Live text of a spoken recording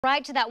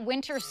Right to that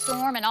winter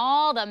storm and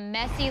all the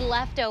messy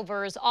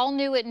leftovers. All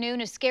new at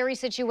noon, a scary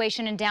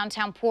situation in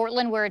downtown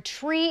Portland where a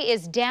tree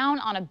is down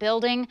on a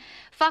building.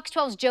 Fox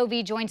 12's Joe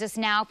V joins us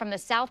now from the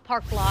South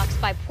Park blocks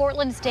by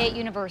Portland State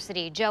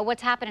University. Joe,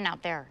 what's happening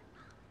out there?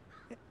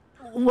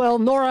 Well,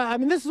 Nora, I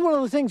mean, this is one of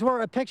those things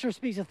where a picture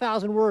speaks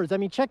 1,000 words. I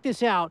mean, check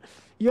this out.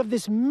 You have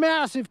this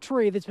massive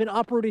tree that's been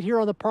uprooted here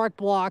on the park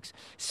blocks,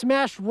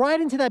 smashed right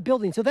into that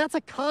building. So that's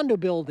a condo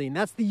building.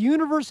 That's the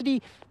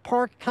University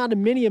Park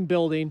condominium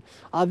building.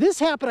 This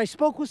happened, I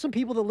spoke with some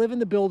people that live in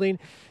the building.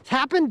 It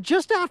happened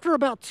just after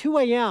about 2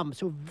 a.m.,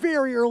 so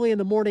very early in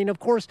the morning. Of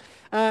course,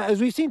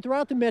 as we've seen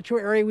throughout the metro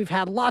area, we've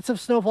had lots of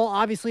snowfall,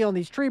 obviously, on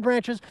these tree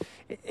branches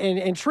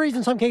and trees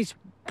in some cases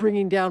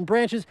bringing down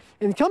branches,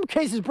 in some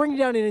cases bringing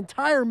down an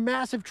entire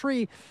massive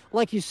tree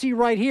like you see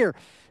right here.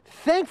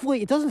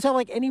 Thankfully, it doesn't sound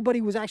like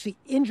anybody was actually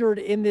injured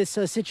in this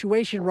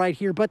situation right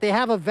here, but they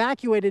have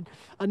evacuated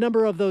a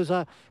number of those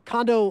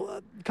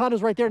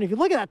condos right there. And if you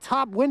look at that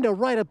top window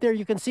right up there,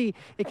 you can see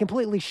it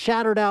completely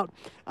shattered out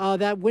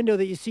that window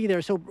that you see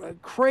there. So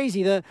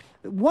crazy.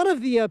 One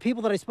of the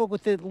people that I spoke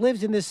with that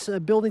lives in this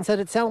building said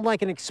it sounded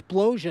like an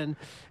explosion.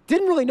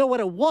 Didn't really know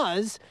what it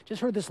was.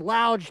 Just heard this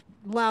loud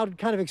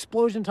kind of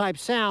explosion type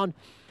sound.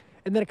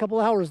 And then a couple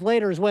of hours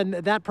later is when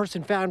that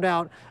person found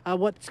out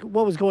what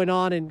was going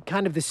on and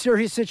kind of the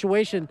serious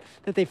situation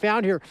that they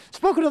found here.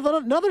 Spoken with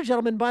another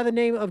gentleman by the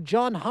name of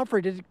John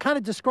Humphrey to kind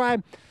of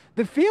describe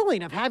the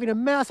feeling of having a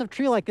massive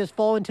tree like this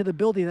fall into the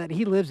building that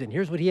he lives in.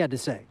 Here's what he had to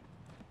say.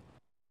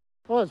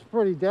 Well, it's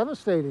pretty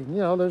devastating. You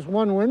know, there's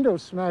one window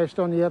smashed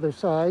on the other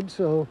side,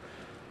 so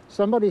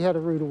somebody had a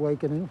rude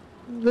awakening.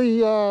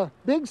 The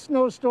big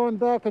snowstorm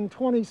back in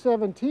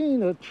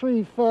 2017, a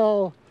tree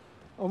fell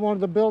on one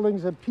of the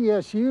buildings at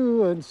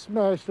PSU and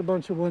smashed a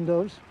bunch of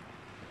windows.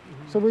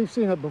 So we've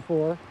seen it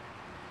before.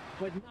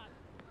 But not...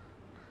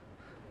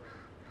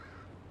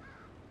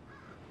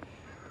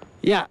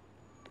 Yeah,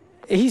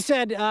 he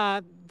said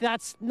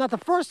that's not the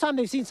first time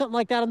they've seen something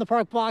like that on the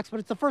park blocks,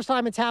 but it's the first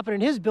time it's happened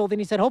in his building.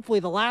 He said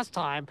hopefully the last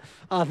time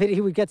that he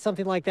would get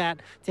something like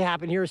that to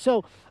happen here.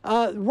 So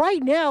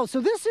right now,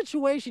 so this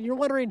situation, you're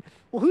wondering,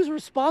 well, who's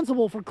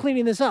responsible for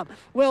cleaning this up?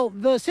 Well,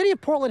 the city of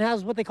Portland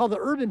has what they call the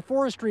Urban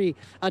Forestry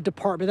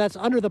Department. That's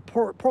under the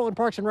Portland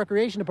Parks and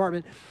Recreation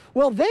Department.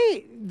 Well,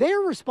 they're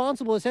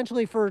responsible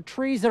essentially for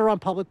trees that are on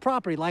public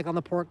property, like on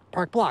the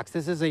park blocks.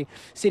 This is a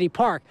city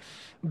park.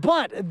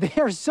 But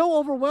they're so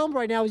overwhelmed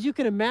right now, as you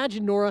can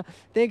imagine, Nora.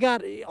 They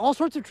got all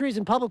sorts of trees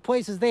in public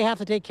places they have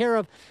to take care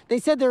of. They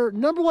said their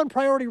number one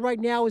priority right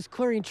now is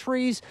clearing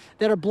trees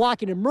that are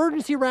blocking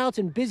emergency routes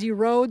and busy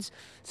roads.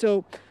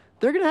 So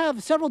they're going to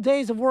have several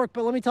days of work,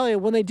 but let me tell you,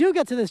 when they do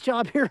get to this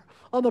job here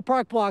on the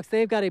park blocks,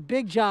 they've got a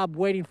big job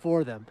waiting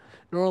for them.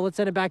 Nora, let's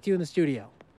send it back to you in the studio.